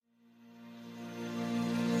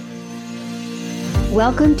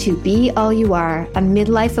Welcome to Be All You Are, a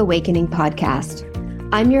midlife awakening podcast.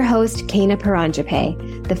 I'm your host, Kena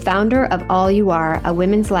Paranjape, the founder of All You Are, a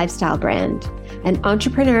women's lifestyle brand, an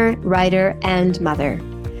entrepreneur, writer, and mother.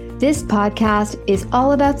 This podcast is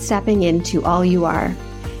all about stepping into all you are.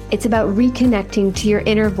 It's about reconnecting to your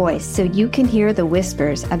inner voice so you can hear the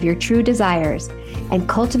whispers of your true desires and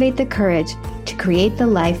cultivate the courage to create the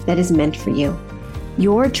life that is meant for you.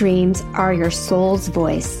 Your dreams are your soul's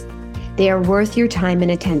voice. They are worth your time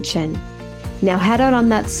and attention. Now head out on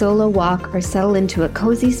that solo walk or settle into a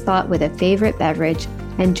cozy spot with a favorite beverage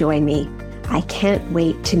and join me. I can't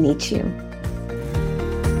wait to meet you.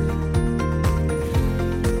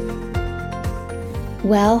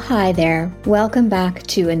 Well, hi there. Welcome back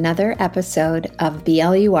to another episode of Be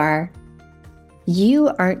All You Are. You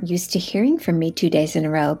aren't used to hearing from me 2 days in a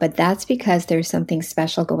row, but that's because there's something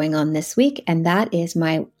special going on this week, and that is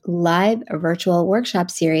my live virtual workshop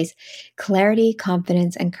series, Clarity,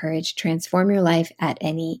 Confidence, and Courage, Transform Your Life at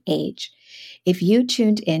Any Age. If you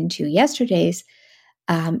tuned into yesterday's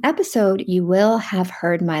episode, you will have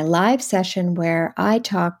heard my live session where I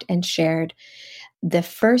talked and shared the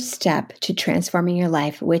first step to transforming your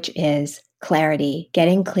life, which is clarity,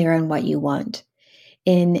 getting clear on what you want.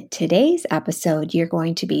 In today's episode, you're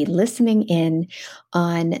going to be listening in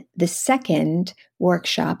on the second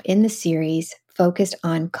workshop in the series focused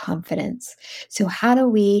on confidence. So how do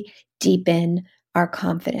we deepen our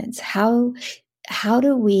confidence? How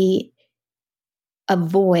do we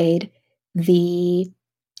avoid the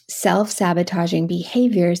self-sabotaging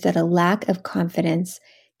behaviors that a lack of confidence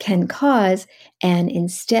can cause and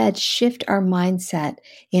instead shift our mindset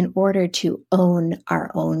in order to own our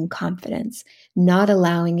own confidence, not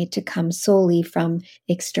allowing it to come solely from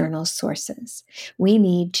external sources. We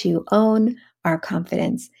need to own our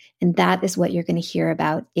confidence, and that is what you're going to hear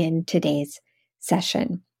about in today's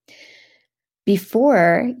session.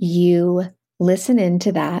 Before you listen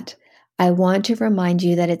into that, I want to remind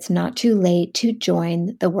you that it's not too late to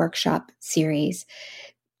join the workshop series.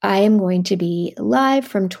 I am going to be live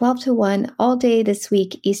from 12 to 1 all day this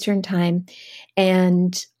week, Eastern Time,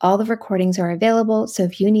 and all the recordings are available. So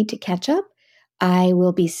if you need to catch up, I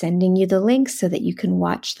will be sending you the links so that you can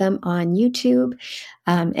watch them on YouTube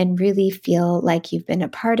and really feel like you've been a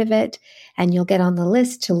part of it. And you'll get on the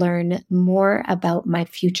list to learn more about my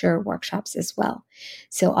future workshops as well.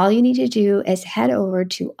 So all you need to do is head over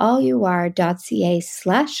to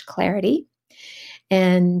allyouare.ca/clarity.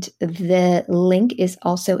 And the link is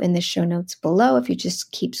also in the show notes below. If you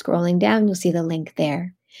just keep scrolling down, you'll see the link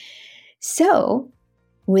there. So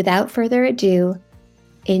without further ado,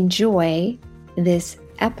 enjoy this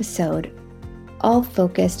episode, all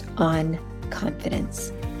focused on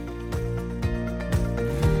confidence.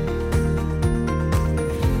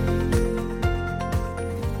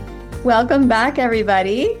 Welcome back,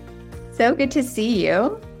 everybody. So good to see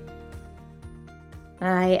you.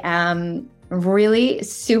 I am really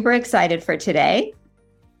super excited for today.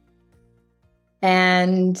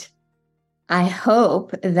 And I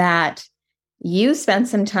hope that you spent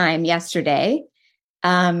some time yesterday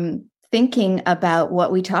thinking about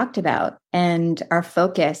what we talked about and our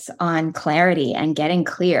focus on clarity and getting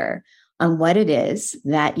clear on what it is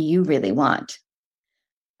that you really want.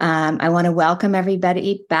 I want to welcome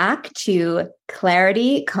everybody back to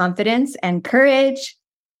Clarity, Confidence, and Courage.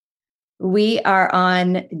 We are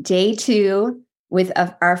on day 2 with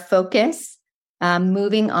our focus,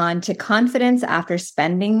 moving on to confidence after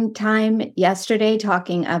spending time yesterday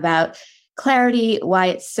talking about clarity, why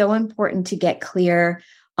it's so important to get clear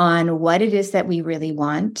on what it is that we really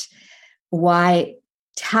want, why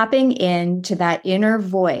tapping into that inner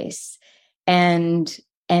voice and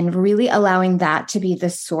really allowing that to be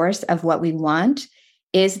the source of what we want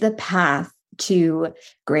is the path to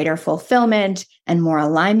greater fulfillment and more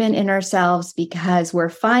alignment in ourselves, because we're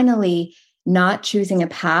finally not choosing a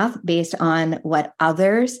path based on what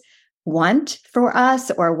others want for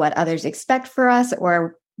us or what others expect for us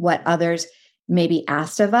or what others maybe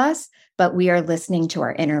asked of us, but we are listening to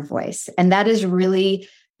our inner voice. And that is really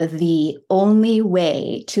the only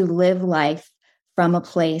way to live life from a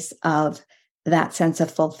place of that sense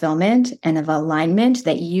of fulfillment and of alignment,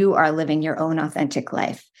 that you are living your own authentic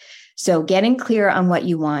life. So getting clear on what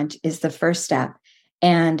you want is the first step,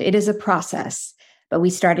 and it is a process, but we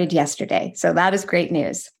started yesterday. So that is great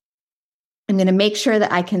news. I'm going to make sure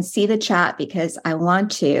that I can see the chat because I want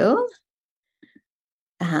to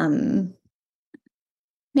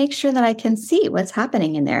make sure that I can see what's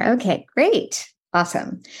happening in there. Okay, great.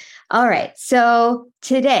 Awesome. All right. So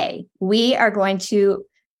today we are going to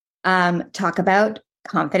talk about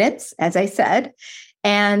confidence, as I said,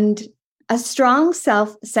 and a strong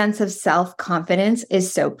sense of self-confidence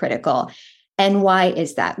is so critical. And why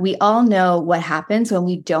is that? We all know what happens when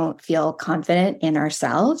we don't feel confident in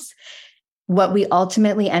ourselves. What we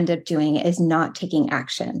ultimately end up doing is not taking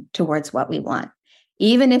action towards what we want.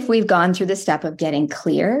 Even if we've gone through the step of getting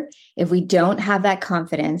clear, if we don't have that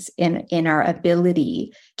confidence in our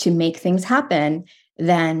ability to make things happen,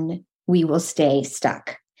 then we will stay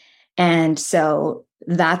stuck. And so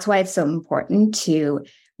that's why it's so important to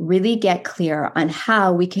really get clear on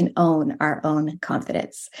how we can own our own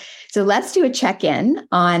confidence. So let's do a check-in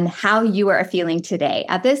on how you are feeling today.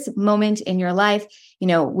 At this moment in your life,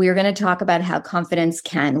 we're going to talk about how confidence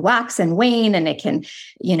can wax and wane, and it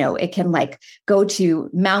can like go to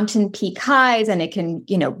mountain peak highs, and it can,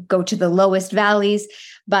 go to the lowest valleys.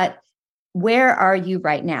 But where are you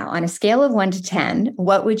right now? On a scale of 1 to 10,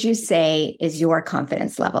 what would you say is your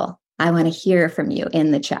confidence level? I want to hear from you in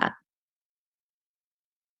the chat.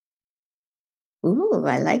 Ooh,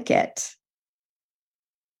 I like it.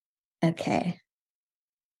 Okay.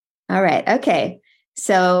 All right. Okay.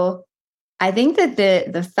 So I think that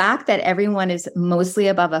the fact that everyone is mostly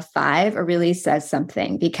above a 5 really says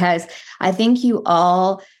something, because I think you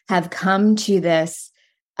all have come to this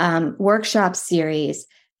workshop series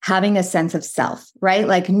having a sense of self, right?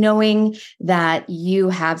 Like knowing that you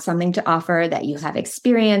have something to offer, that you have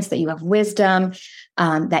experience, that you have wisdom,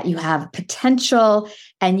 that you have potential,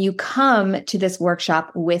 and you come to this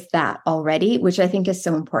workshop with that already, which I think is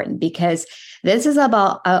so important, because this is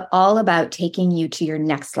all about taking you to your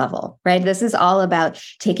next level, right? This is all about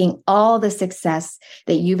taking all the success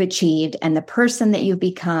that you've achieved and the person that you've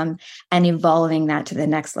become and evolving that to the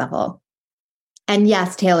next level. And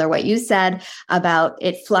yes, Taylor, what you said about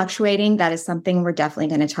it fluctuating, that is something we're definitely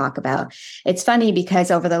going to talk about. It's funny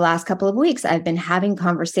because over the last couple of weeks, I've been having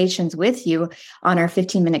conversations with you on our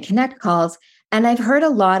 15-minute Connect calls, and I've heard a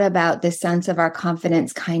lot about this sense of our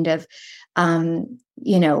confidence kind of,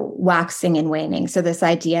 waxing and waning. So this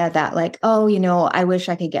idea that like, I wish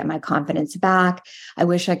I could get my confidence back. I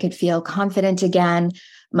wish I could feel confident again.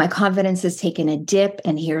 My confidence has taken a dip,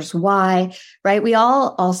 and here's why, right? We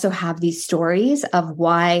all also have these stories of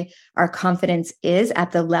why our confidence is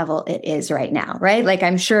at the level it is right now, right? Like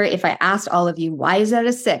I'm sure if I asked all of you, why is that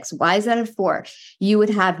a 6? Why is that a 4? You would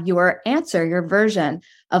have your answer, your version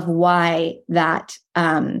of why that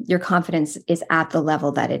your confidence is at the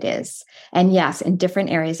level that it is. And yes, in different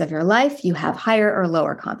areas of your life, you have higher or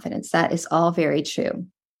lower confidence. That is all very true.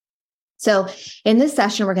 So in this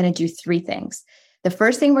session, we're going to do 3 things. The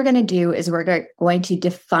first thing we're going to do is we're going to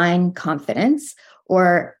define confidence,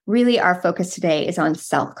 or really our focus today is on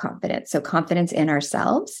self-confidence. So confidence in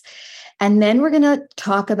ourselves. And then we're going to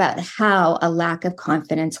talk about how a lack of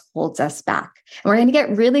confidence holds us back. And we're going to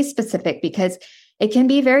get really specific because it can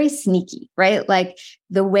be very sneaky, right? Like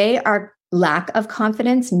the way our lack of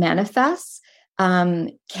confidence manifests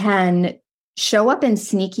can show up in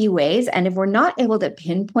sneaky ways. And if we're not able to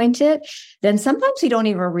pinpoint it, then sometimes we don't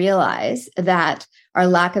even realize that our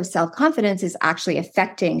lack of self-confidence is actually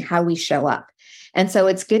affecting how we show up. And so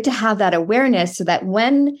it's good to have that awareness so that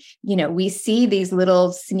when, we see these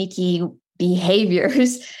little sneaky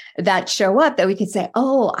behaviors that show up, that we can say,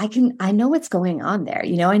 oh, I know what's going on there.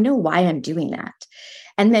 I know why I'm doing that.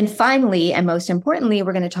 And then finally, and most importantly,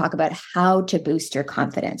 we're going to talk about how to boost your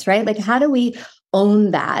confidence, right? Like, how do we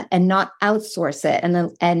own that and not outsource it?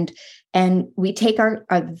 And we take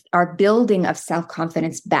our building of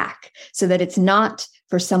self-confidence back so that it's not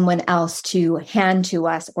for someone else to hand to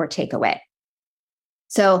us or take away.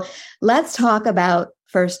 So let's talk about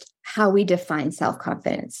first how we define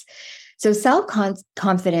self-confidence. So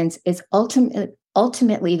self-confidence is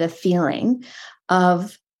ultimately the feeling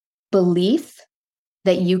of belief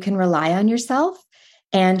that you can rely on yourself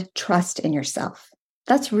and trust in yourself.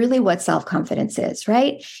 That's really what self-confidence is,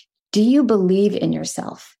 right? Do you believe in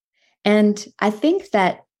yourself? And I think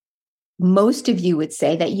that most of you would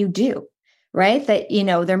say that you do, right? That,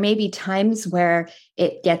 there may be times where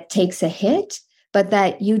it takes a hit, but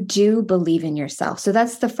that you do believe in yourself. So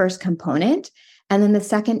that's the first component. And then the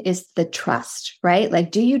second is the trust, right? Like,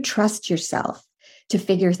 do you trust yourself to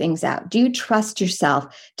figure things out? Do you trust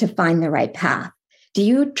yourself to find the right path? Do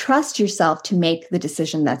you trust yourself to make the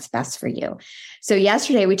decision that's best for you? So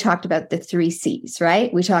yesterday we talked about the 3 C's,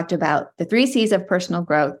 right? We talked about the 3 C's of personal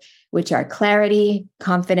growth, which are clarity,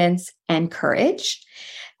 confidence, and courage.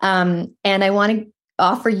 And I want to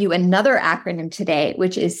offer you another acronym today,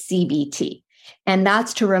 which is CBT. And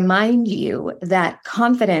that's to remind you that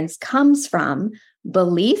confidence comes from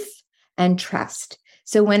belief and trust.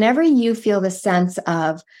 So whenever you feel the sense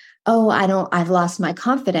of, I've lost my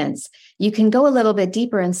confidence, you can go a little bit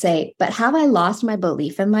deeper and say, but have I lost my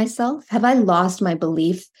belief in myself? Have I lost my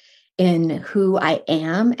belief in who I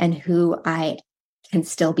am and who I can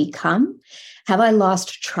still become? Have I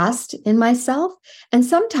lost trust in myself? And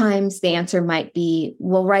sometimes the answer might be,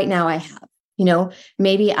 well, right now I have.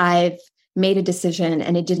 Maybe I've made a decision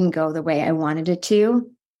and it didn't go the way I wanted it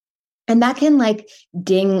to. And that can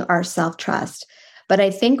ding our self-trust. But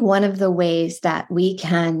I think one of the ways that we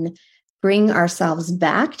can bring ourselves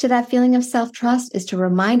back to that feeling of self-trust is to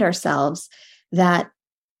remind ourselves that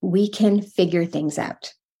we can figure things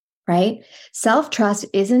out, right? Self-trust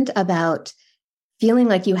isn't about feeling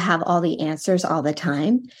like you have all the answers all the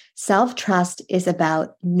time. Self-trust is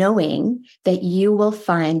about knowing that you will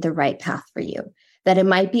find the right path for you, that it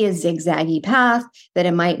might be a zigzaggy path, that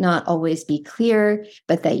it might not always be clear,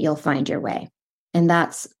 but that you'll find your way. And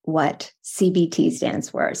that's what CBT stands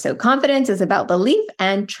for. So confidence is about belief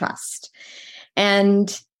and trust.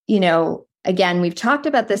 And, again, we've talked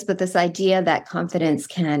about this, but this idea that confidence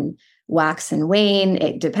can wax and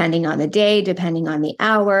wane, depending on the day, depending on the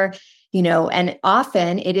hour, and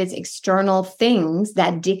often it is external things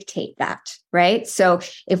that dictate that, right? So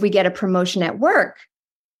if we get a promotion at work,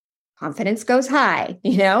 confidence goes high.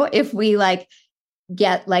 If we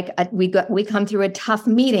get we come through a tough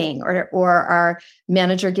meeting, or our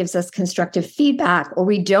manager gives us constructive feedback, or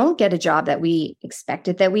we don't get a job that we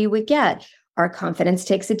expected that we would get, our confidence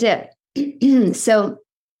takes a dip. So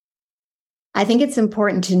I think it's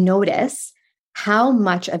important to notice how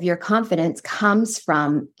much of your confidence comes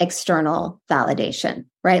from external validation,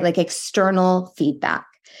 right? Like external feedback.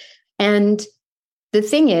 And the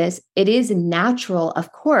thing is, it is natural,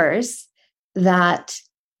 of course, that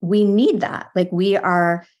we need that. We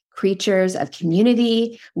are creatures of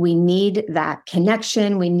community. We need that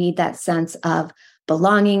connection. We need that sense of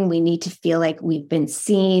belonging. We need to feel like we've been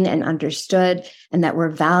seen and understood and that we're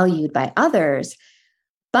valued by others.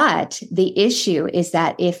 But the issue is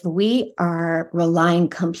that if we are relying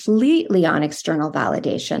completely on external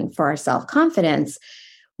validation for our self-confidence,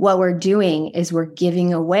 what we're doing is we're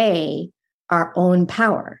giving away our own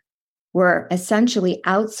power. We're essentially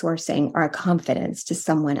outsourcing our confidence to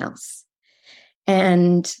someone else.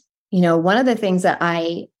 And, one of the things that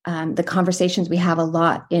the conversations we have a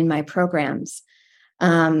lot in my programs that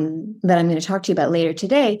I'm going to talk to you about later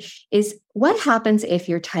today is what happens if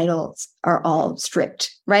your titles are all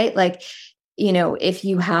stripped, right? If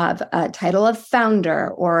you have a title of founder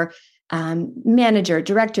or manager,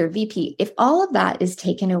 director, VP, if all of that is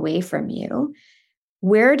taken away from you,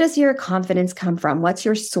 where does your confidence come from? What's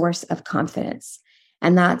your source of confidence?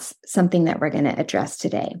 And that's something that we're going to address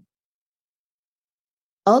today.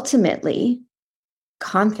 Ultimately,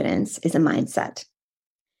 confidence is a mindset.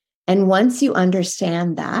 And once you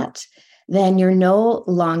understand that, then you're no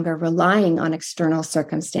longer relying on external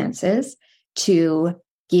circumstances to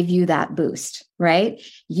give you that boost, right?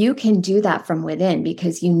 You can do that from within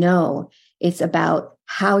because it's about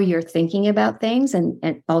how you're thinking about things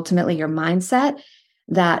and ultimately your mindset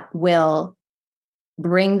that will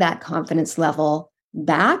bring that confidence level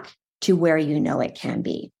back to where it can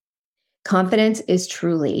be. Confidence is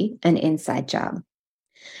truly an inside job.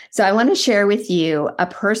 So I want to share with you a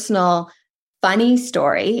personal funny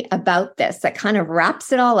story about this that kind of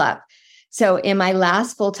wraps it all up. So in my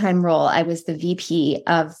last full-time role, I was the VP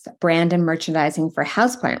of brand and merchandising for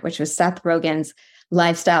Houseplant, which was Seth Rogen's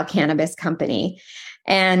lifestyle cannabis company.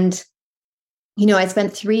 And I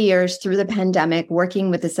spent 3 years through the pandemic working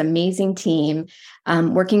with this amazing team,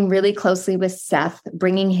 working really closely with Seth,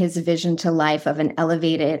 bringing his vision to life of an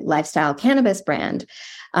elevated lifestyle cannabis brand,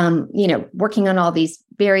 working on all these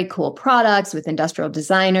very cool products with industrial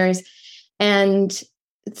designers. And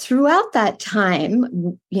throughout that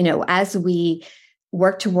time, as we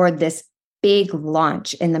worked toward this big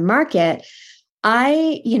launch in the market,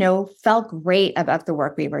 I, felt great about the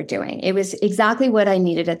work we were doing. It was exactly what I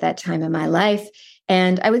needed at that time in my life.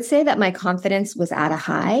 And I would say that my confidence was at a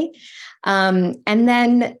high. And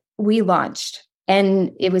then we launched,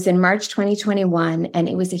 and it was in March 2021, and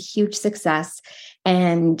it was a huge success.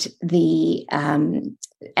 And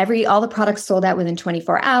all the products sold out within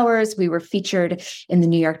 24 hours. We were featured in the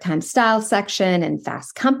New York Times style section and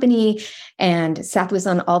Fast Company. And Seth was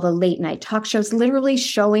on all the late night talk shows, literally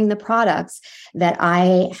showing the products that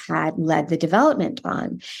I had led the development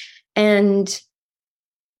on. And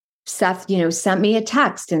Seth, sent me a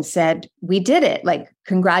text and said, "We did it.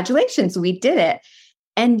 Congratulations, we did it."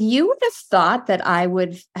 And you would have thought that I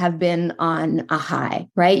would have been on a high,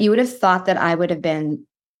 right? You would have thought that I would have been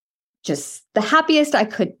just the happiest I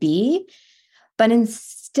could be. But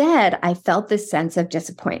instead, I felt this sense of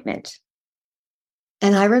disappointment.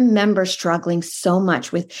 And I remember struggling so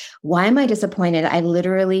much with, why am I disappointed? I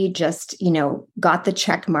literally just, got the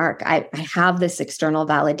check mark. I have this external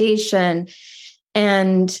validation.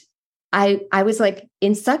 And I was like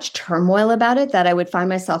in such turmoil about it that I would find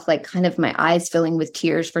myself like kind of my eyes filling with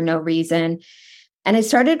tears for no reason. And I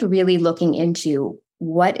started really looking into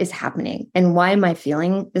what is happening and why am I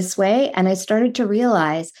feeling this way? And I started to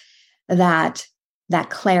realize that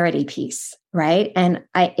clarity piece, right? And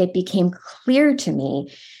it became clear to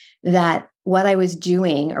me that what I was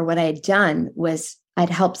doing or what I had done was I'd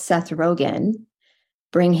helped Seth Rogen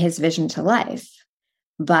bring his vision to life,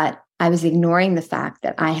 but I was ignoring the fact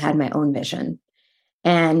that I had my own vision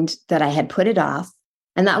and that I had put it off.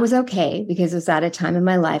 And that was okay because it was at a time in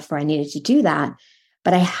my life where I needed to do that.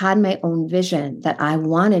 But I had my own vision that I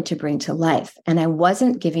wanted to bring to life. And I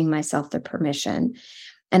wasn't giving myself the permission.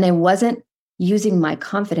 And I wasn't using my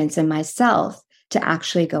confidence in myself to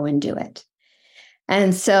actually go and do it.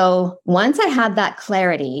 And so once I had that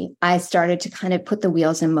clarity, I started to kind of put the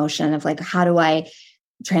wheels in motion of like, how do I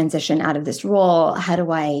transition out of this role? How do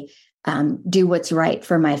I do what's right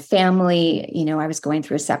for my family? I was going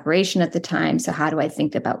through a separation at the time. So how do I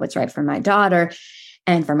think about what's right for my daughter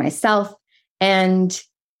and for myself? And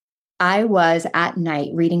I was at night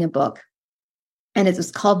reading a book, and it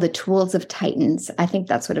was called The Tools of Titans. I think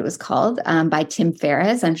that's what it was called, by Tim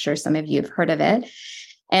Ferriss. I'm sure some of you have heard of it.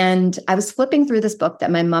 And I was flipping through this book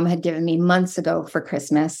that my mom had given me months ago for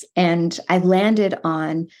Christmas. And I landed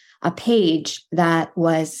on a page that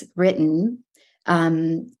was written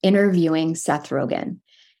interviewing Seth Rogen.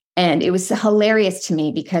 And it was hilarious to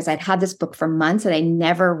me because I'd had this book for months and I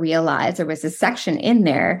never realized there was a section in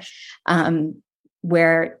there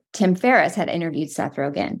where Tim Ferriss had interviewed Seth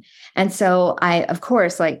Rogen. And so I, of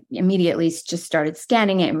course, like immediately just started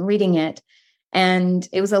scanning it and reading it. And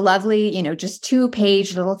it was a lovely, just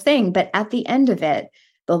 2-page little thing. But at the end of it,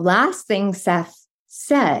 the last thing Seth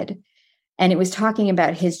said, and it was talking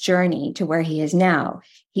about his journey to where he is now,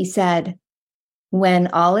 he said, when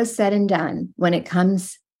all is said and done, when it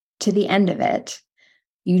comes to the end of it,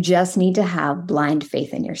 you just need to have blind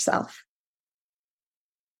faith in yourself.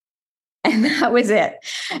 And that was it.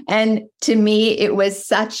 And to me, it was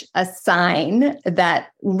such a sign that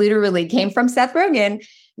literally came from Seth Rogen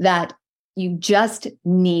that you just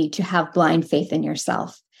need to have blind faith in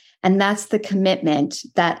yourself. And that's the commitment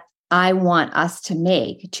that I want us to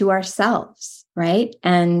make to ourselves, right?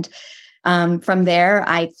 And from there,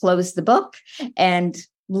 I closed the book, and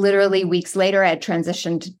literally weeks later, I had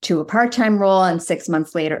transitioned to a part-time role, and 6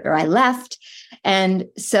 months later, I left. And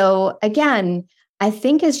so again, I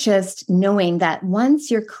think it's just knowing that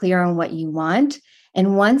once you're clear on what you want,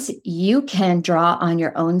 and once you can draw on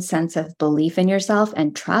your own sense of belief in yourself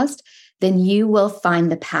and trust, then you will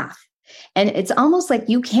find the path. And it's almost like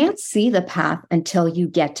you can't see the path until you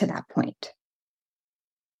get to that point.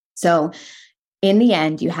 So in the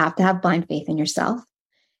end, you have to have blind faith in yourself.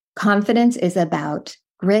 Confidence is about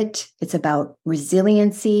grit. It's about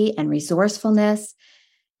resiliency and resourcefulness.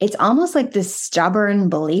 It's almost like this stubborn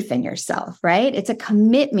belief in yourself, right? It's a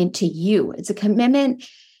commitment to you. It's a commitment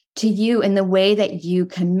to you in the way that you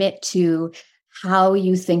commit to how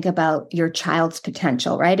you think about your child's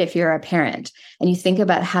potential, right? If you're a parent and you think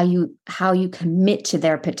about how you commit to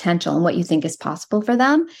their potential and what you think is possible for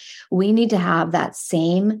them, we need to have that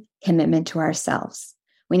same commitment to ourselves.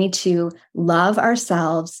 We need to love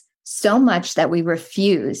ourselves so much that we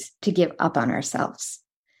refuse to give up on ourselves.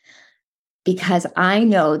 Because I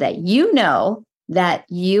know that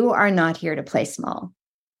you are not here to play small,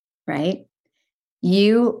 right?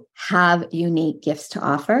 You have unique gifts to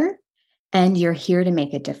offer, and you're here to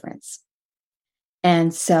make a difference.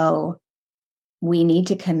 And so we need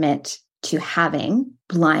to commit to having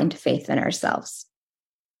blind faith in ourselves.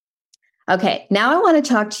 Okay, now I want to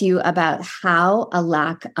talk to you about how a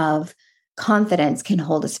lack of confidence can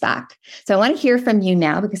hold us back. So I want to hear from you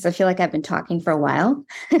now because I feel like I've been talking for a while.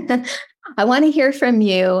 I want to hear from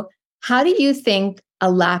you. How do you think a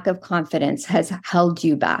lack of confidence has held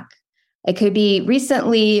you back? It could be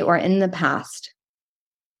recently or in the past.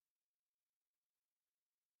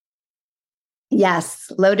 Yes,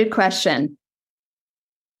 loaded question.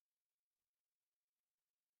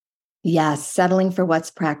 Yes, settling for what's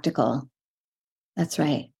practical. That's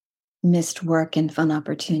right. Missed work and fun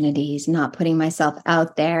opportunities, not putting myself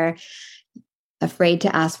out there, afraid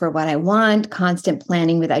to ask for what I want, constant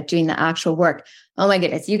planning without doing the actual work. Oh my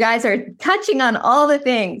goodness, you guys are touching on all the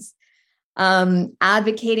things.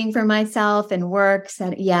 Advocating for myself in work,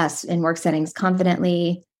 in work settings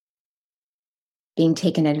confidently, being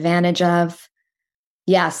taken advantage of.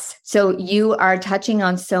 Yes. So you are touching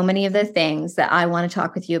on so many of the things that I want to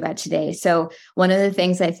talk with you about today. So one of the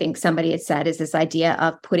things I think somebody had said is this idea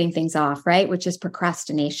of putting things off, right? Which is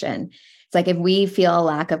procrastination. It's like if we feel a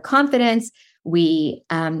lack of confidence, we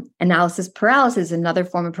analysis paralysis is another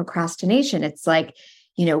form of procrastination. It's like,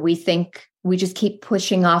 we think we just keep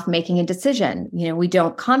pushing off making a decision. We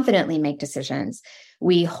don't confidently make decisions.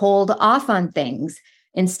 We hold off on things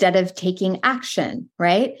instead of taking action,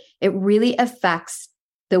 right? It really affects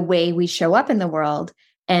the way we show up in the world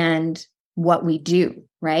and what we do,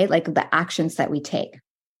 right? Like the actions that we take.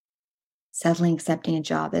 Settling, accepting a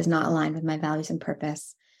job is not aligned with my values and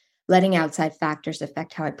purpose. Letting outside factors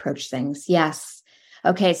affect how I approach things. Yes.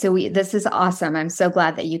 Okay. So this is awesome. I'm so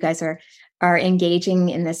glad that you guys are engaging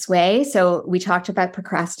in this way. So we talked about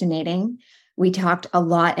procrastinating. We talked a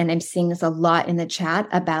lot, and I'm seeing this a lot in the chat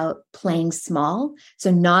about playing small. So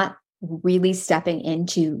not really stepping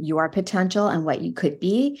into your potential and what you could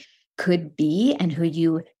be, and who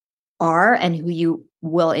you are and who you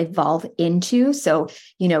will evolve into. So,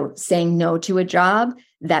 saying no to a job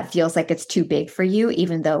that feels like it's too big for you,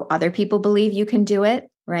 even though other people believe you can do it,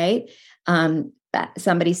 right?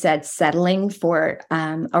 Somebody said settling for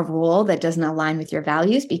a role that doesn't align with your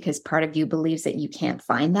values because part of you believes that you can't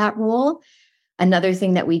find that role. Another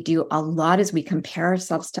thing that we do a lot is we compare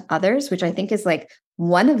ourselves to others, which I think is like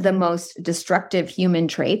one of the most destructive human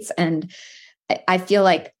traits. And I feel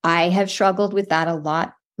like I have struggled with that a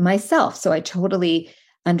lot myself. So I totally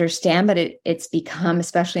understand, but it's become,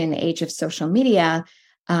 especially in the age of social media,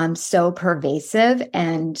 so pervasive,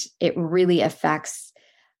 and it really affects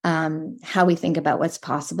how we think about what's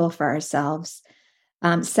possible for ourselves.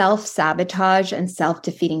 Self-sabotage and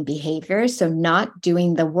self-defeating behaviors. So not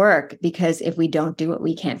doing the work, because if we don't do it,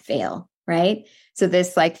 we can't fail, right? So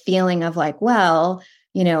this like feeling of like, well,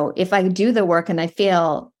 if I do the work and I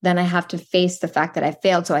fail, then I have to face the fact that I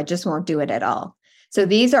failed. So I just won't do it at all. So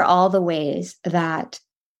these are all the ways that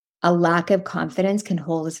a lack of confidence can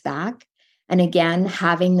hold us back. And again,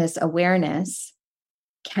 having this awareness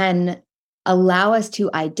can allow us to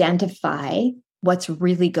identify what's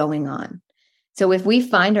really going on. So if we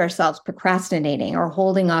find ourselves procrastinating or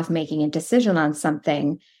holding off making a decision on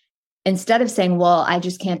something, instead of saying, well, I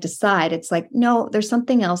just can't decide, it's like, no, there's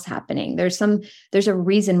something else happening. There's a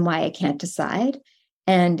reason why I can't decide.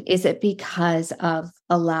 And is it because of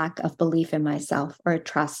a lack of belief in myself or a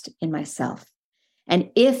trust in myself? And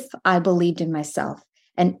if I believed in myself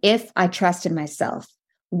and if I trusted myself,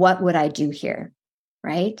 what would I do here?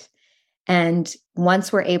 Right? And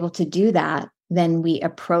once we're able to do that, then we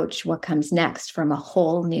approach what comes next from a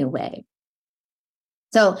whole new way.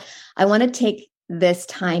 So I want to take this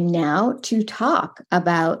time now to talk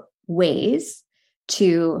about ways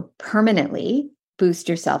to permanently boost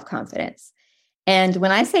your self-confidence. And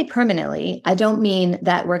when I say permanently, I don't mean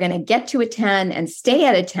that we're going to get to a 10 and stay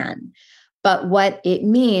at a 10. But what it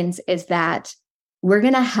means is that we're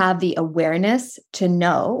going to have the awareness to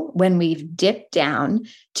know when we've dipped down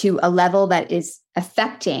to a level that is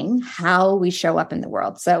affecting how we show up in the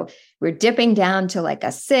world. So we're dipping down to like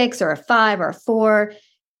a 6 or a 5 or a 4,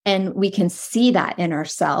 and we can see that in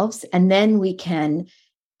ourselves. And then we can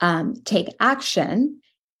take action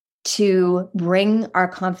to bring our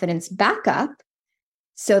confidence back up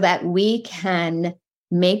so that we can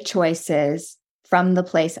make choices from the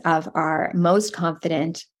place of our most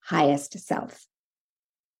confident, highest self.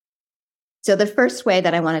 So the first way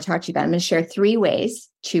that I want to talk to you about, I'm going to share 3 ways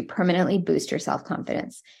to permanently boost your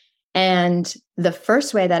self-confidence. And the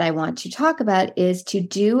first way that I want to talk about is to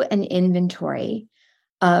do an inventory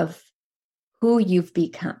of who you've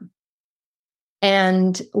become.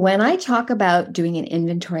 And when I talk about doing an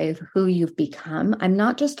inventory of who you've become, I'm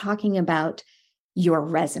not just talking about your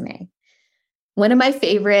resume. One of my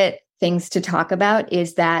favorite things to talk about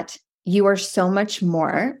is that you are so much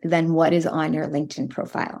more than what is on your LinkedIn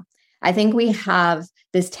profile. I think we have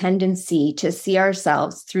this tendency to see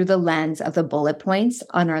ourselves through the lens of the bullet points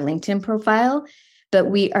on our LinkedIn profile, but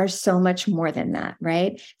we are so much more than that,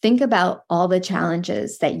 right? Think about all the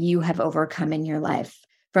challenges that you have overcome in your life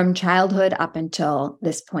from childhood up until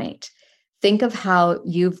this point. Think of how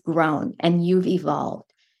you've grown and you've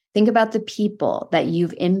evolved. Think about the people that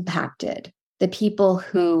you've impacted, the people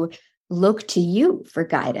who look to you for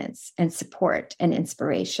guidance and support and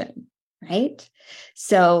inspiration, right?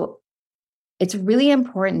 So it's really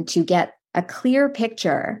important to get a clear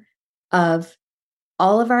picture of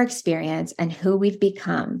all of our experience and who we've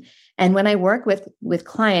become. And when I work with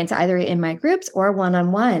clients, either in my groups or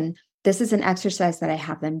one-on-one, this is an exercise that I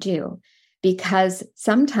have them do, because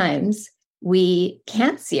sometimes we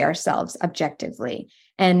can't see ourselves objectively.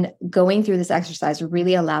 And going through this exercise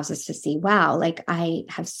really allows us to see, wow, like I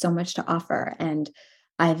have so much to offer and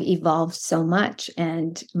I've evolved so much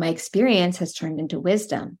and my experience has turned into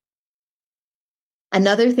wisdom.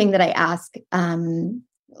 Another thing that I ask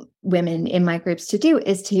women in my groups to do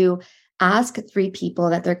is to ask 3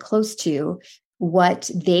 people that they're close to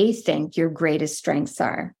what they think your greatest strengths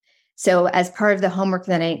are. So as part of the homework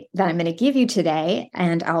that I'm going to give you today,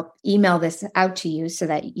 and I'll email this out to you so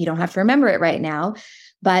that you don't have to remember it right now,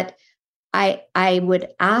 but I would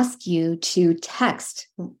ask you to text,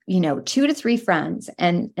 2 to 3 friends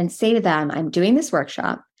and say to them, I'm doing this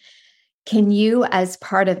workshop. Can you, as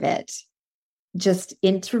part of it, just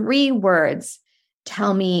in 3 words,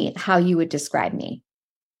 tell me how you would describe me?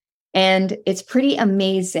 And it's pretty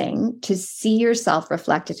amazing to see yourself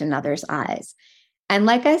reflected in others' eyes. And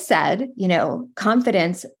like I said,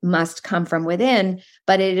 confidence must come from within,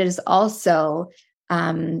 but it is also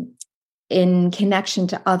in connection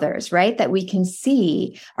to others, right? That we can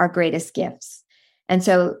see our greatest gifts. And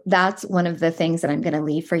so that's one of the things that I'm going to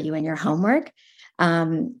leave for you in your homework.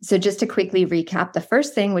 So just to quickly recap, the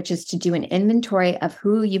first thing, which is to do an inventory of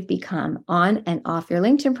who you've become on and off your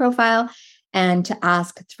LinkedIn profile, and to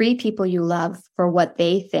ask 3 people you love for what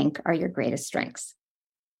they think are your greatest strengths.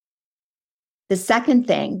 The second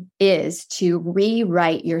thing is to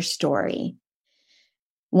rewrite your story.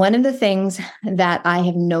 One of the things that I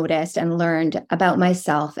have noticed and learned about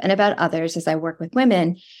myself and about others as I work with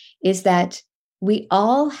women is that we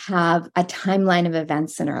all have a timeline of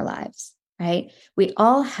events in our lives, right? We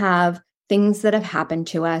all have things that have happened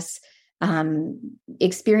to us,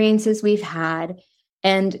 experiences we've had,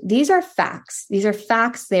 and these are facts. These are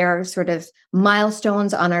facts. They're sort of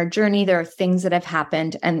milestones on our journey. There are things that have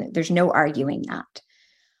happened, and there's no arguing that.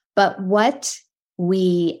 But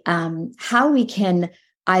how we can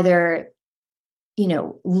either,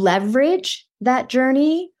 leverage that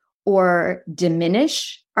journey or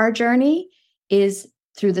diminish our journey is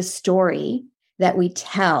through the story that we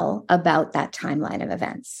tell about that timeline of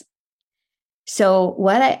events. So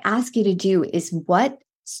what I ask you to do is, what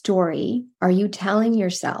story are you telling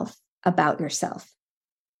yourself about yourself?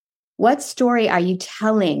 What story are you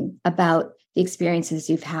telling about the experiences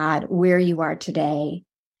you've had, where you are today?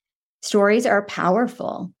 Stories are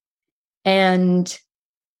powerful. And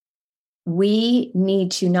we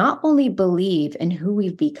need to not only believe in who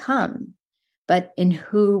we've become, but in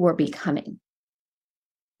who we're becoming.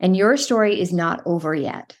 And your story is not over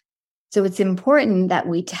yet. So it's important that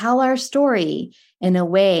we tell our story in a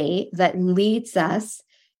way that leads us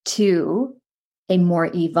to a more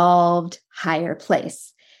evolved, higher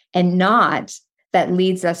place, and not that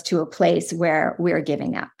leads us to a place where we're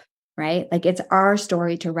giving up, right? Like, it's our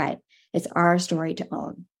story to write. It's our story to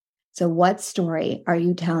own. So what story are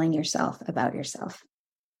you telling yourself about yourself?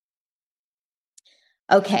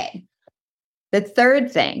 Okay. The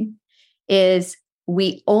third thing is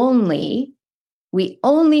we only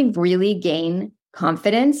really gain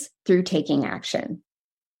confidence through taking action,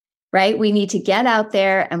 right? We need to get out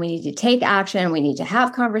there and we need to take action. We need to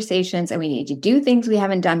have conversations and we need to do things we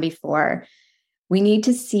haven't done before. We need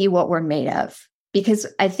to see what we're made of, because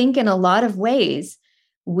I think in a lot of ways,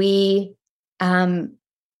 we,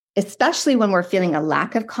 especially when we're feeling a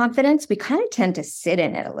lack of confidence, we kind of tend to sit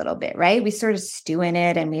in it a little bit, right? We sort of stew in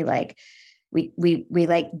it, and we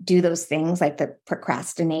do those things like the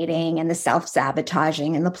procrastinating and the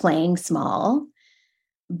self-sabotaging and the playing small.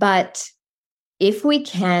 But if we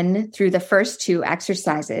can, through the first 2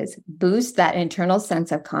 exercises, boost that internal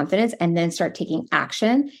sense of confidence and then start taking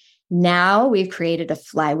action, now we've created a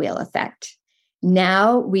flywheel effect.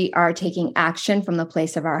 Now we are taking action from the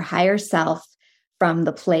place of our higher self, from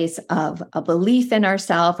the place of a belief in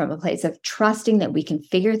ourselves, from a place of trusting that we can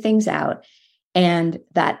figure things out. And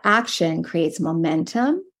that action creates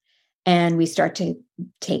momentum, and we start to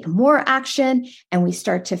take more action, and we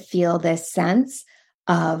start to feel this sense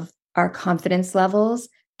of our confidence levels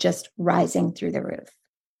just rising through the roof.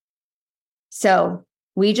 So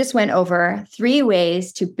we just went over 3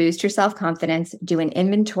 ways to boost your self-confidence. Do an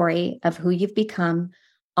inventory of who you've become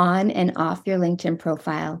on and off your LinkedIn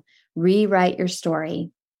profile. Rewrite your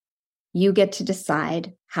story. You get to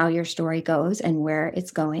decide how your story goes and where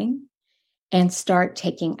it's going. And start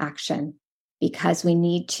taking action, because we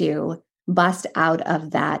need to bust out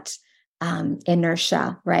of that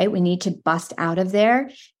inertia, right? We need to bust out of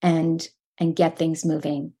there and get things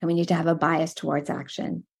moving. And we need to have a bias towards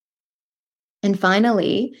action. And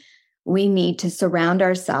finally, we need to surround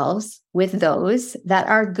ourselves with those that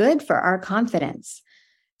are good for our confidence.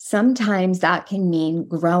 Sometimes that can mean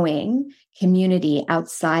growing community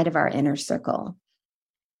outside of our inner circle.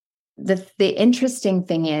 The interesting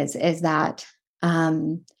thing is that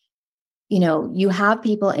um, you have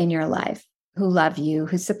people in your life who love you,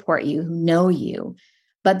 who support you, who know you,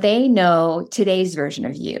 but they know today's version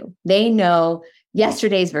of you. They know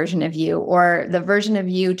yesterday's version of you or the version of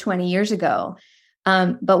you 20 years ago.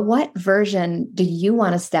 But what version do you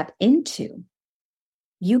want to step into?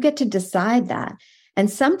 You get to decide that. And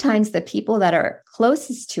sometimes the people that are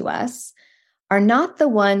closest to us are not the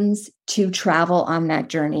ones to travel on that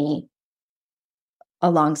journey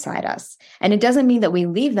alongside us. And it doesn't mean that we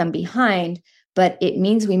leave them behind, but it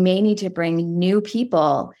means we may need to bring new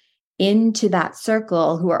people into that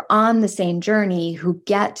circle who are on the same journey, who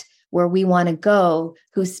get where we want to go,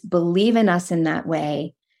 who believe in us in that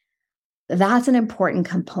way. That's an important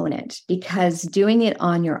component, because doing it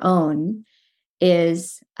on your own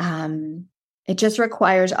is, it just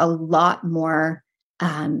requires a lot more.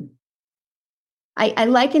 I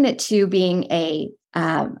liken it to being a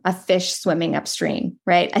fish swimming upstream,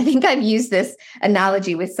 right? I think I've used this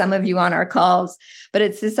analogy with some of you on our calls, but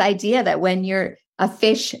it's this idea that when you're a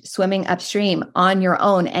fish swimming upstream on your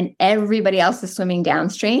own and everybody else is swimming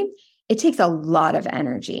downstream, it takes a lot of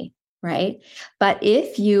energy, right? But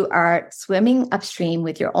if you are swimming upstream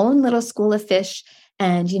with your own little school of fish,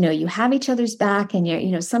 and you have each other's back,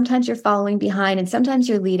 and sometimes you're following behind and sometimes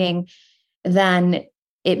you're leading, then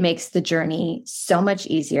it makes the journey so much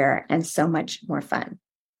easier and so much more fun.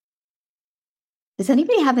 Does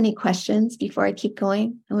anybody have any questions before I keep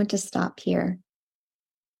going? I want to stop here.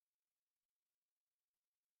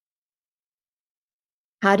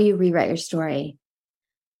 How do you rewrite your story?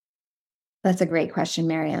 That's a great question,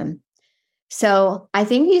 Miriam. So I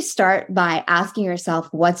think you start by asking yourself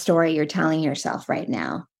what story you're telling yourself right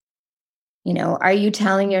now. Are you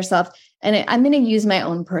telling yourself, and I'm going to use my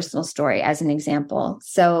own personal story as an example.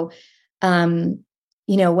 So, when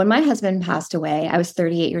my husband passed away, I was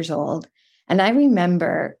 38 years old. And I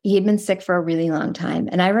remember he had been sick for a really long time.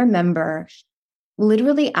 And I remember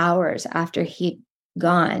literally hours after he'd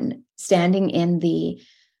gone, standing in the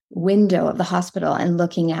window of the hospital and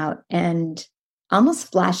looking out and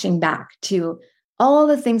almost flashing back to all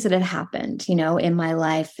the things that had happened, in my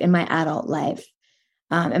life, in my adult life.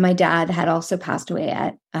 And my dad had also passed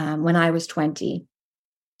away when I was 20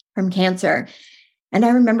 from cancer. And I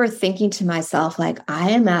remember thinking to myself, like,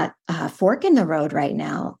 I am at a fork in the road right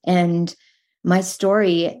now. And my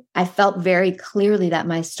story, I felt very clearly that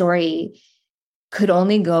my story could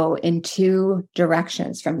only go in two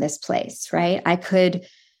directions from this place, right? I could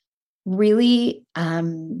really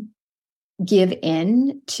give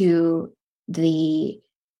in to the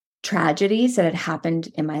tragedies that had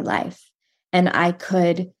happened in my life. And I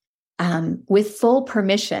could, with full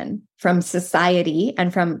permission from society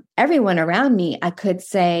and from everyone around me, I could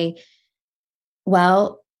say,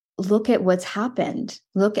 well, look at what's happened.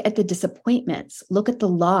 Look at the disappointments. Look at the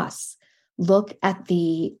loss. Look at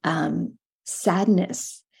the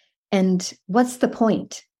sadness. And what's the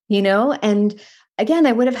point? And again,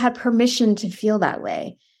 I would have had permission to feel that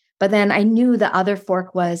way. But then I knew the other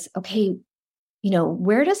fork was, okay,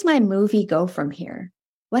 where does my movie go from here?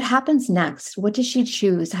 What happens next? What does she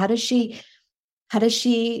choose? How does she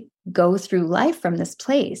go through life from this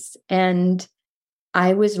place? And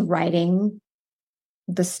I was writing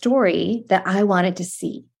the story that I wanted to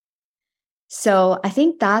see. So I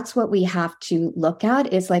think that's what we have to look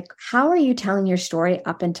at, is like, how are you telling your story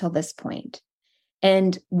up until this point?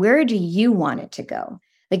 And where do you want it to go?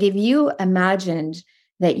 Like, if you imagined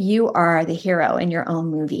that you are the hero in your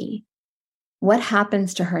own movie, what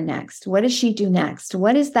happens to her next? What does she do next?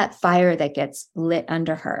 What is that fire that gets lit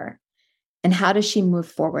under her? And how does she move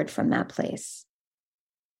forward from that place?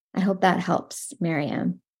 I hope that helps,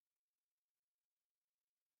 Miriam.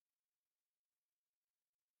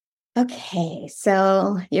 Okay,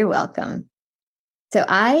 so you're welcome. So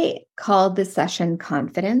I called this session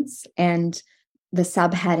Confidence, and the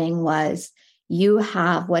subheading was, you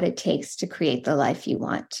have what it takes to create the life you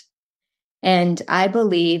want. And I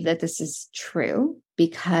believe that this is true,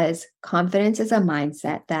 because confidence is a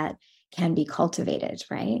mindset that can be cultivated,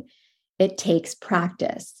 right? It takes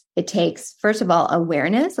practice. It takes, first of all,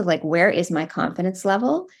 awareness of, like, where is my confidence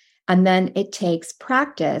level? And then it takes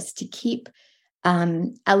practice to keep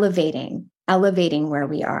elevating where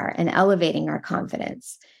we are and elevating our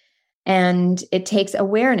confidence. And it takes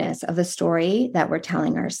awareness of the story that we're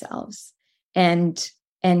telling ourselves, and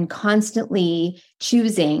constantly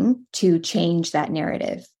choosing to change that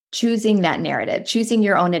narrative, choosing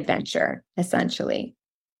your own adventure, essentially.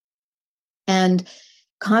 And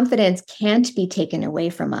confidence can't be taken away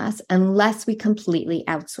from us unless we completely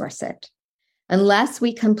outsource it, unless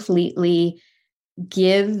we completely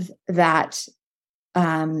give that,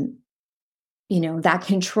 that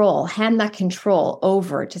control, hand that control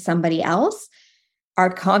over to somebody else, our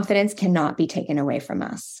confidence cannot be taken away from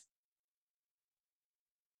us.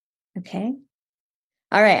 Okay.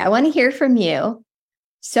 All right. I want to hear from you.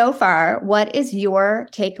 So far, what is your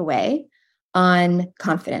takeaway on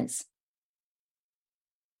confidence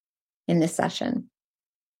in this session?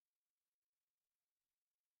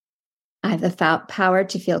 I have the power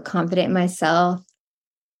to feel confident in myself.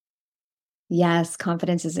 Yes,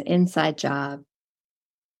 confidence is an inside job.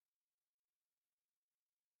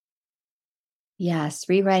 Yes,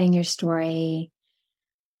 rewriting your story.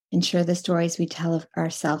 Ensure the stories we tell of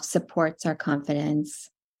ourselves supports our confidence.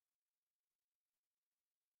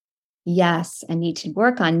 Yes, I need to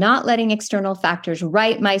work on not letting external factors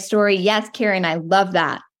write my story. Yes, Karen, I love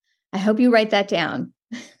that. I hope you write that down.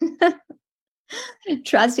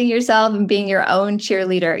 Trusting yourself and being your own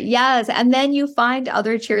cheerleader. Yes. And then you find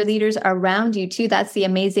other cheerleaders around you too. That's the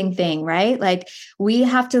amazing thing, right? Like we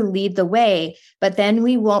have to lead the way, but then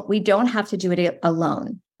we don't have to do it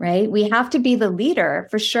alone, right? We have to be the leader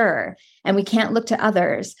for sure. And we can't look to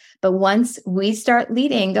others. But once we start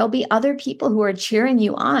leading, there'll be other people who are cheering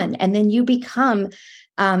you on. And then you become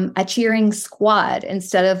a cheering squad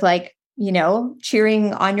instead of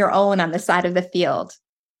cheering on your own on the side of the field.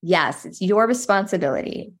 Yes, it's your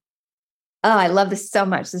responsibility. Oh, I love this so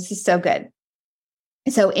much. This is so good.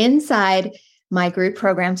 So inside my group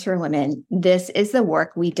programs for women, this is the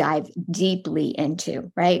work we dive deeply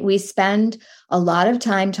into, right? We spend a lot of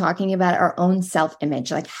time talking about our own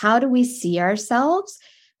self-image, like how do we see ourselves,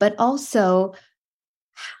 but also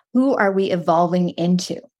who are we evolving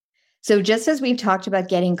into? So just as we've talked about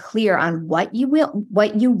getting clear on what you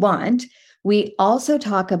want, we also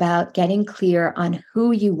talk about getting clear on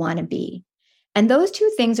who you want to be. And those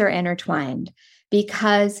two things are intertwined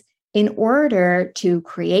because in order to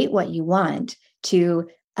create what you want, to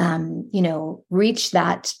reach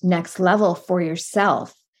that next level for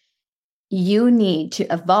yourself, you need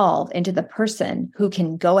to evolve into the person who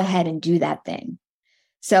can go ahead and do that thing.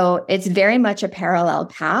 So it's very much a parallel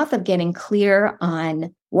path of getting clear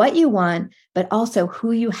on what you want, but also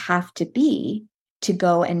who you have to be to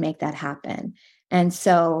go and make that happen. And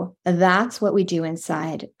so that's what we do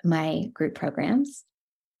inside my group programs.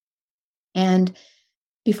 And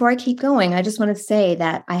before I keep going, I just want to say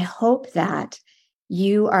that I hope that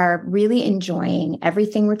you are really enjoying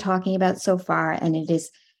everything we're talking about so far, and it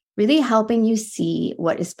is really helping you see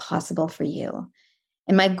what is possible for you.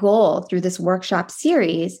 And my goal through this workshop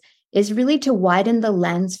series is really to widen the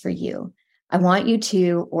lens for you. I want you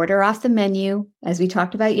to order off the menu, as we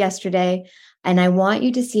talked about yesterday, and I want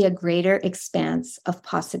you to see a greater expanse of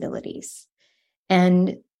possibilities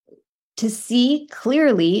and to see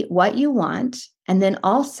clearly what you want, and then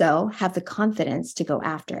also have the confidence to go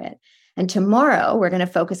after it. And tomorrow, we're going to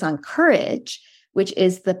focus on courage, which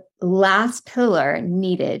is the last pillar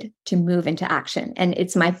needed to move into action. And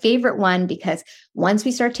it's my favorite one because once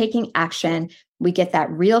we start taking action, we get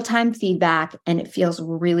that real-time feedback and it feels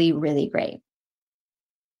really, really great.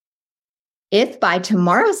 If by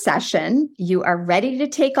tomorrow's session, you are ready to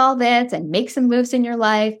take all this and make some moves in your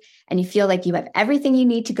life and you feel like you have everything you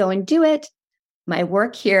need to go and do it, my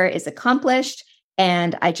work here is accomplished.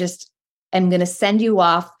 And I just am going to send you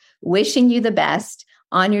off wishing you the best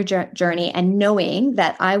on your journey and knowing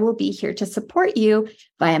that I will be here to support you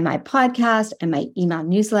via my podcast and my email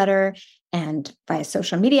newsletter and via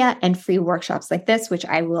social media and free workshops like this, which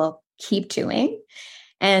I will keep doing.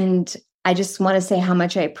 And I just want to say how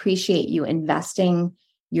much I appreciate you investing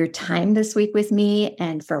your time this week with me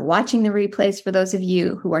and for watching the replays. For those of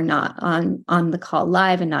you who are not on the call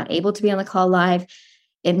live and not able to be on the call live,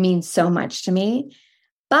 it means so much to me.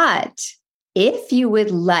 But if you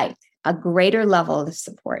would like a greater level of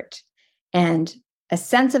support and a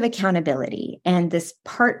sense of accountability and this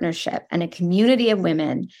partnership and a community of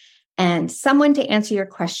women and someone to answer your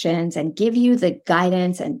questions and give you the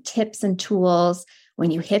guidance and tips and tools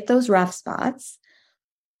when you hit those rough spots,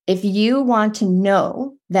 if you want to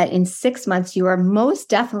know that in 6 months, you are most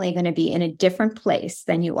definitely going to be in a different place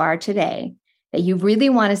than you are today, that you really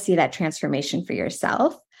want to see that transformation for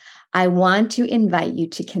yourself, I want to invite you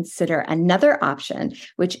to consider another option,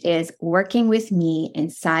 which is working with me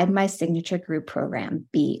inside my signature group program,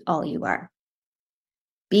 Be All You Are.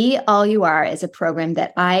 Be All You Are is a program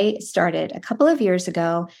that I started a couple of years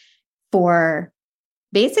ago for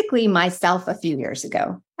basically myself a few years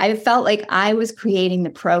ago. I felt like I was creating the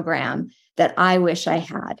program that I wish I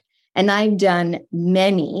had. And I've done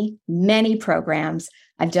many, many programs.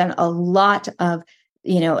 I've done a lot of,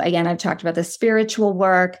 again, I've talked about the spiritual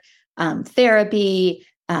work, therapy,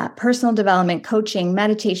 personal development, coaching,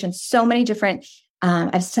 meditation, so many different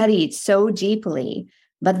I've studied so deeply,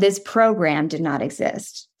 but this program did not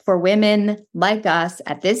exist for women like us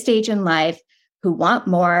at this stage in life who want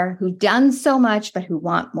more, who've done so much, but who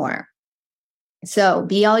want more. So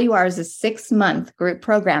Be All You Are is a 6-month group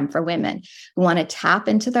program for women who want to tap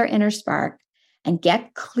into their inner spark and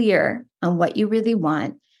get clear on what you really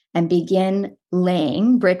want and begin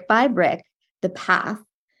laying brick by brick the path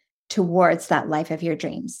towards that life of your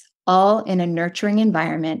dreams, all in a nurturing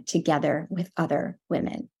environment together with other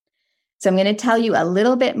women. So I'm going to tell you a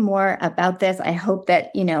little bit more about this. I hope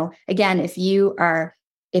that, again,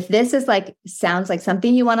 if this is sounds like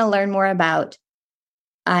something you want to learn more about,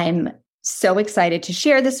 I'm so excited to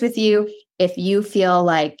share this with you. If you feel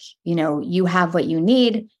like, you have what you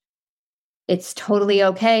need, it's totally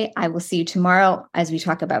okay. I will see you tomorrow as we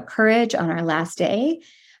talk about courage on our last day.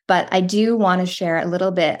 But I do want to share a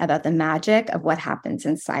little bit about the magic of what happens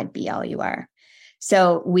inside Be All You Are.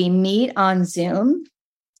 So we meet on Zoom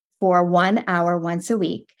for 1 hour once a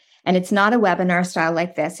week. And it's not a webinar style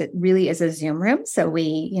like this. It really is a Zoom room. So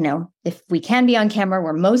we, if we can be on camera,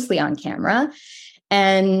 we're mostly on camera.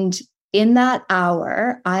 And in that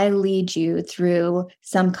hour, I lead you through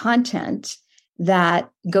some content that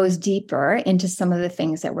goes deeper into some of the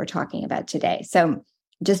things that we're talking about today. So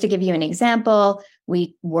just to give you an example,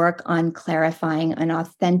 we work on clarifying an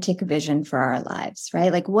authentic vision for our lives,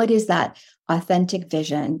 right? Like, what is that authentic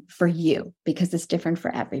vision for you? Because it's different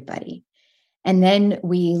for everybody. And then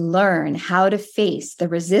we learn how to face the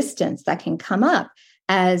resistance that can come up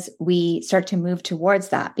as we start to move towards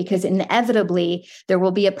that, because inevitably there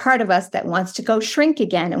will be a part of us that wants to go shrink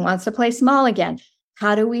again and wants to play small again.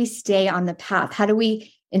 How do we stay on the path? How do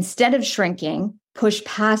we, instead of shrinking, push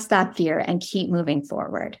past that fear and keep moving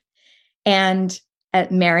forward? And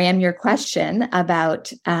Miriam, your question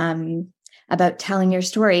about telling your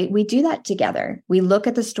story, we do that together. We look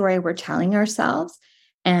at the story we're telling ourselves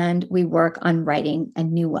and we work on writing a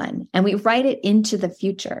new one. And we write it into the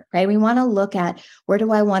future, right? We want to look at, where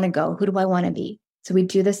do I want to go? Who do I want to be? So we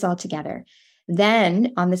do this all together.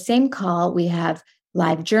 Then on the same call, we have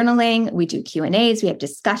live journaling, we do Q&As, we have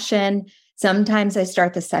discussion. Sometimes I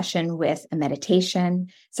start the session with a meditation.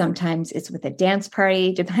 Sometimes it's with a dance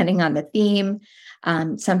party, depending on the theme.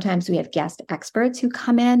 Sometimes we have guest experts who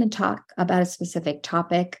come in and talk about a specific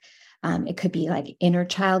topic. It could be like inner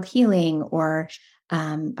child healing, or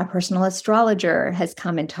a personal astrologer has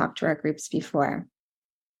come and talked to our groups before.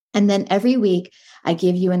 And then every week I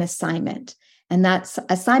give you an assignment. And that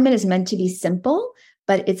assignment is meant to be simple,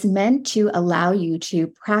 but it's meant to allow you to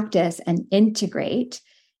practice and integrate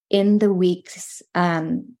in the weeks,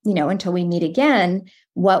 until we meet again,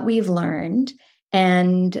 what we've learned.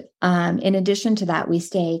 And in addition to that, we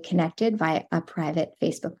stay connected via a private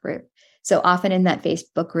Facebook group. So often in that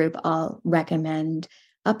Facebook group, I'll recommend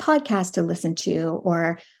a podcast to listen to,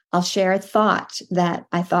 or I'll share a thought that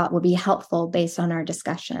I thought would be helpful based on our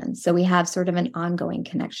discussion. So we have sort of an ongoing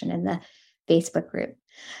connection in the Facebook group.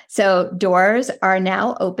 So doors are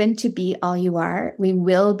now open to Be All You Are. We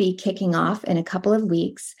will be kicking off in a couple of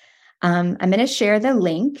weeks. I'm going to share the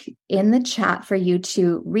link in the chat for you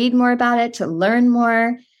to read more about it, to learn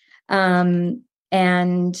more.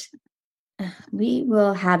 And we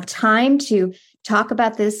will have time to talk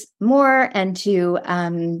about this more and to,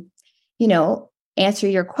 answer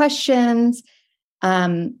your questions.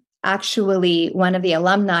 Actually, one of the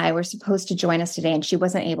alumni were supposed to join us today and she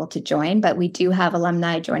wasn't able to join, but we do have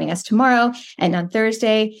alumni joining us tomorrow and on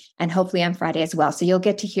Thursday and hopefully on Friday as well. So you'll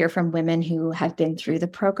get to hear from women who have been through the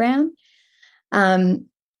program.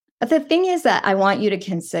 But the thing is that I want you to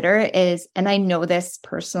consider is, and I know this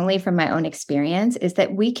personally from my own experience, is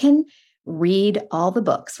that we can read all the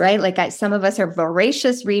books, right? Like some of us are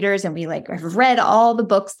voracious readers and we have read all the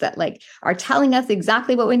books that are telling us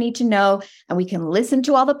exactly what we need to know. And we can listen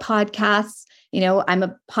to all the podcasts. I'm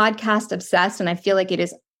a podcast obsessed and I feel like it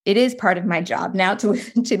is part of my job now to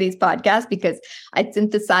listen to these podcasts because I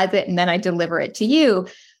synthesize it and then I deliver it to you.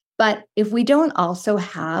 But if we don't also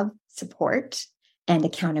have support and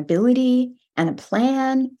accountability and a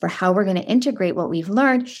plan for how we're going to integrate what we've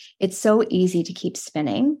learned, it's so easy to keep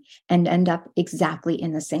spinning and end up exactly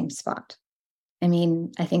in the same spot. I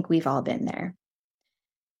mean, I think we've all been there.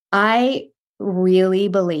 I really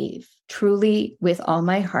believe, truly with all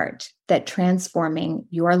my heart, that transforming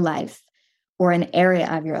your life or an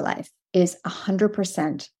area of your life is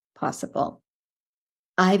 100% possible.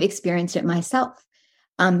 I've experienced it myself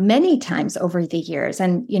many times over the years.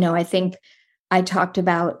 And, I think I talked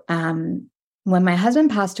about when my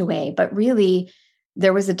husband passed away, but really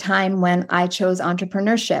There was a time when I chose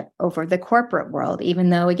entrepreneurship over the corporate world, even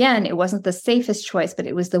though, again, it wasn't the safest choice, but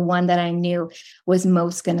it was the one that I knew was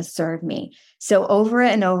most going to serve me. So over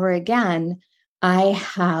and over again, I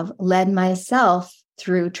have led myself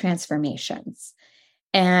through transformations.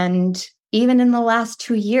 And even in the last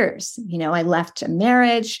 2 years, I left a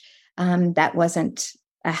marriage that wasn't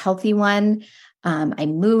a healthy one. I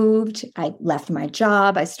moved, I left my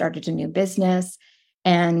job, I started a new business.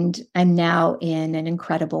 And I'm now in an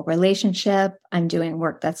incredible relationship. I'm doing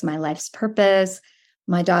work that's my life's purpose.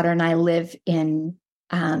 My daughter and I live in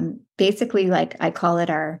basically, like I call it,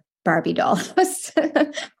 our Barbie doll house.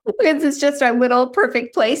 Because it's just our little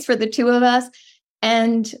perfect place for the two of us.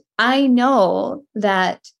 And I know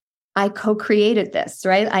that I co-created this,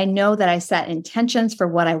 right? I know that I set intentions for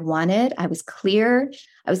what I wanted. I was clear,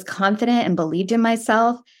 I was confident and believed in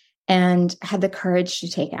myself, and had the courage to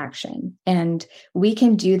take action. And we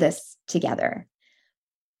can do this together.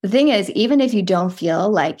 The thing is, even if you don't feel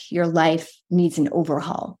like your life needs an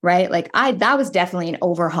overhaul, right? Like that was definitely an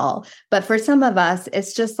overhaul. But for some of us,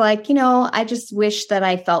 it's just like, I just wish that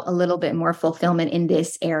I felt a little bit more fulfillment in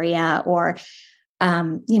this area, or,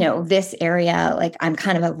 this area, like I'm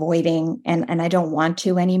kind of avoiding and I don't want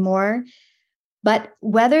to anymore. But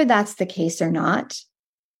whether that's the case or not,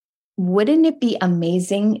 wouldn't it be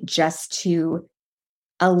amazing just to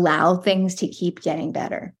allow things to keep getting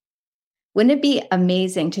better? Wouldn't it be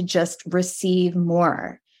amazing to just receive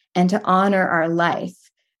more and to honor our life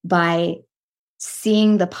by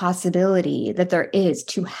seeing the possibility that there is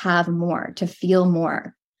to have more, to feel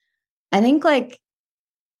more? I think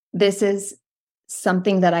this is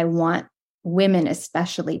something that I want women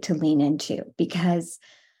especially to lean into, because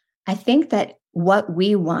I think that what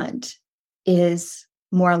we want is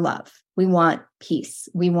more love. We want peace.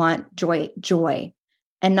 We want joy,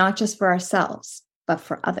 and not just for ourselves, but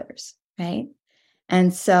for others, right?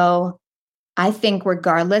 And so I think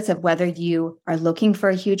regardless of whether you are looking for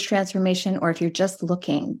a huge transformation or if you're just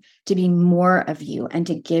looking to be more of you and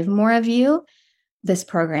to give more of you, this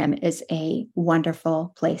program is a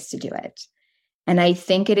wonderful place to do it. And I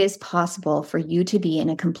think it is possible for you to be in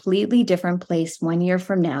a completely different place 1 year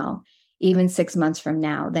from now, even 6 months from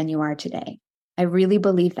now, than you are today. I really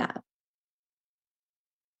believe that.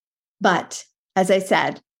 But as I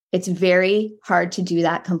said, it's very hard to do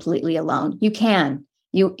that completely alone. You can,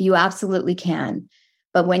 you absolutely can.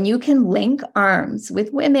 But when you can link arms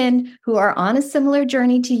with women who are on a similar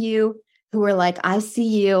journey to you, who are like, I see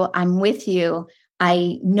you, I'm with you,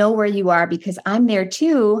 I know where you are because I'm there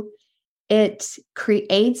too, it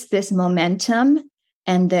creates this momentum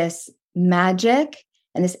and this magic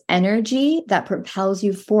and this energy that propels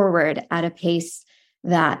you forward at a pace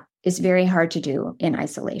that is very hard to do in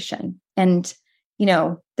isolation. And,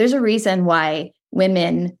 there's a reason why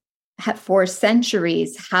women for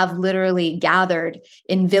centuries have literally gathered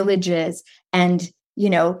in villages and,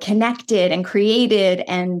 connected and created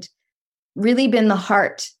and really been the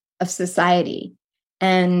heart of society.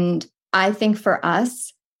 And I think for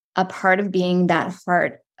us, a part of being that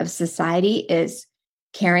heart of society is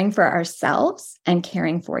caring for ourselves and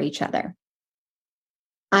caring for each other.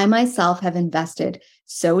 I myself have invested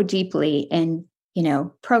so deeply in,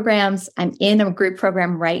 programs. I'm in a group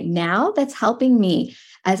program right now that's helping me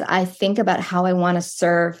as I think about how I want to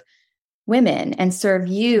serve women and serve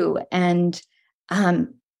you and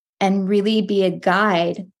really be a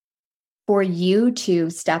guide for you to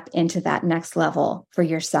step into that next level for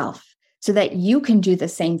yourself so that you can do the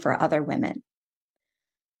same for other women.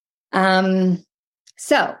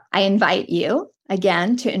 So I invite you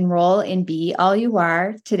again to enroll in Be All You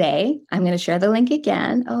Are today. I'm going to share the link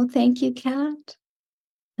again. Oh, thank you, Kat.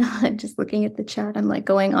 I'm just looking at the chat. I'm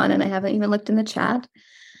going on and I haven't even looked in the chat.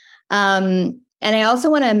 And I also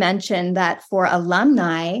want to mention that for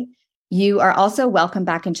alumni, you are also welcome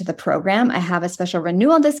back into the program. I have a special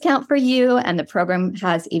renewal discount for you, and the program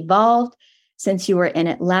has evolved since you were in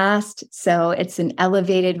it last. So it's an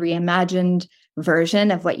elevated, reimagined version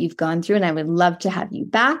of what you've gone through, and I would love to have you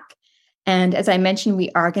back. And as I mentioned, we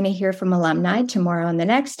are going to hear from alumni tomorrow and the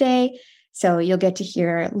next day. So you'll get to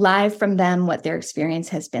hear live from them what their experience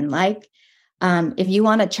has been like. If you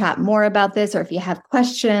want to chat more about this, or if you have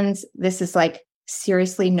questions, this is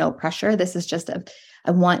seriously no pressure. This is just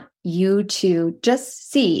I want you to just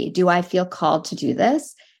see, do I feel called to do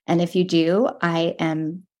this? And if you do, I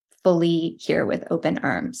am fully here with open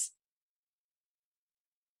arms.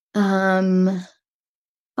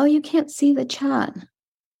 Oh, you can't see the chat.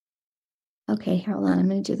 Okay, hold on. I'm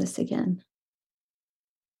going to do this again.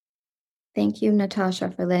 Thank you, Natasha,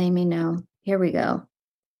 for letting me know. Here we go.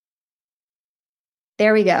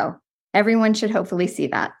 There we go. Everyone should hopefully see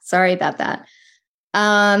that. Sorry about that.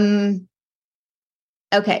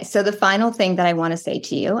 Okay, so the final thing that I want to say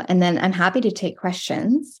to you, and then I'm happy to take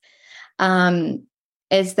questions,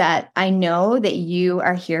 is that I know that you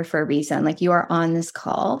are here for a reason. Like, you are on this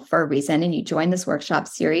call for a reason, and you joined this workshop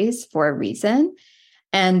series for a reason.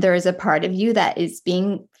 And there is a part of you that is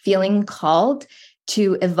feeling called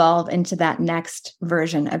to evolve into that next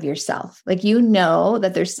version of yourself. Like, you know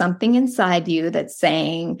that there's something inside you that's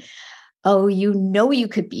saying, oh, you know you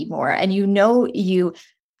could be more, and you know you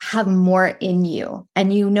have more in you,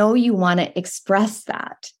 and you know you want to express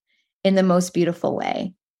that in the most beautiful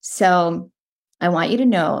way. So I want you to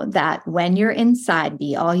know that when you're inside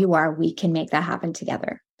Be All You Are, we can make that happen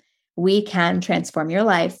together. We can transform your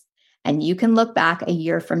life, and you can look back a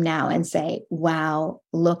year from now and say, wow,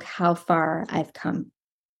 look how far I've come.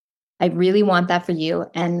 I really want that for you,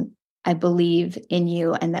 and I believe in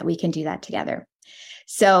you and that we can do that together.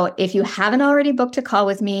 So if you haven't already booked a call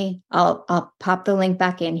with me, I'll pop the link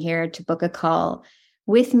back in here to book a call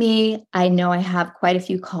with me. I know I have quite a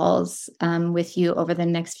few calls with you over the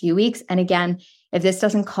next few weeks. And again, if this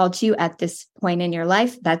doesn't call to you at this point in your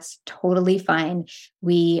life, that's totally fine.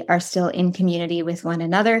 We are still in community with one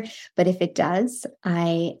another. But if it does,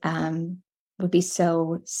 I would be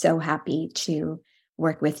so, so happy to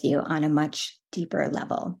work with you on a much deeper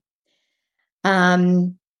level.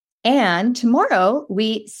 And tomorrow,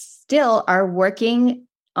 we still are working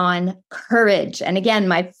on courage. And again,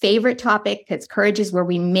 my favorite topic, because courage is where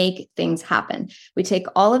we make things happen. We take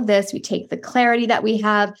all of this, we take the clarity that we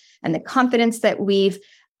have and the confidence that we've,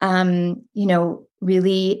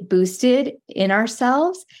 really boosted in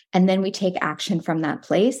ourselves. And then we take action from that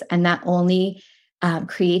place. And that only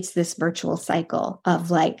creates this virtuous cycle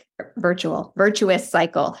of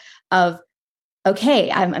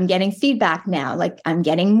okay, I'm getting feedback now. Like, I'm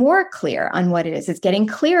getting more clear on what it is. It's getting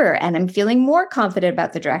clearer, and I'm feeling more confident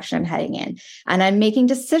about the direction I'm heading in. And I'm making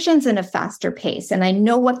decisions in a faster pace, and I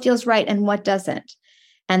know what feels right and what doesn't.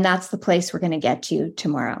 And that's the place we're going to get to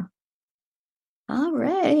tomorrow. All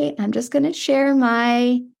right. I'm just going to share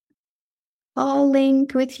my call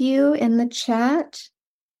link with you in the chat.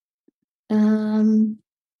 And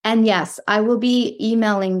yes, I will be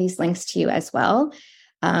emailing these links to you as well.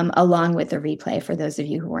 Along with the replay for those of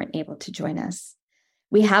you who weren't able to join us.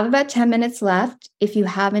 We have about 10 minutes left. If you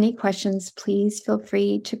have any questions, please feel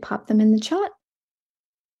free to pop them in the chat.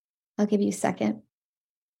 I'll give you a second.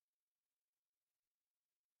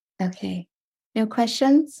 Okay, no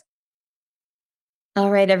questions?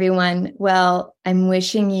 All right, everyone. Well, I'm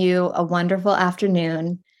wishing you a wonderful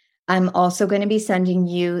afternoon. I'm also going to be sending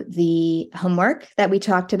you the homework that we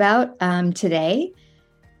talked about today.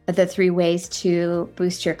 The 3 ways to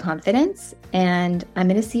boost your confidence. And I'm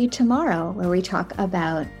going to see you tomorrow where we talk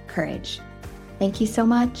about courage. Thank you so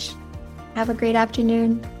much. Have a great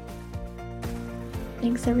afternoon.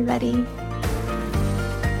 Thanks, everybody.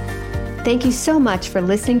 Thank you so much for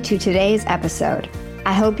listening to today's episode.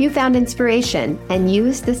 I hope you found inspiration and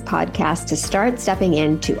used this podcast to start stepping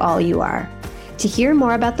into all you are. To hear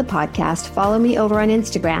more about the podcast, follow me over on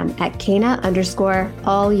Instagram at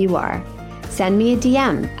Kena_allyouare. Send me a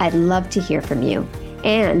DM. I'd love to hear from you.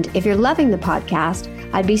 And if you're loving the podcast,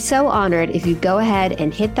 I'd be so honored if you go ahead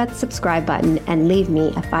and hit that subscribe button and leave me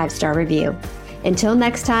a 5-star review. Until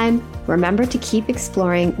next time, remember to keep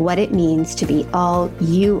exploring what it means to be all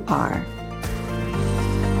you are.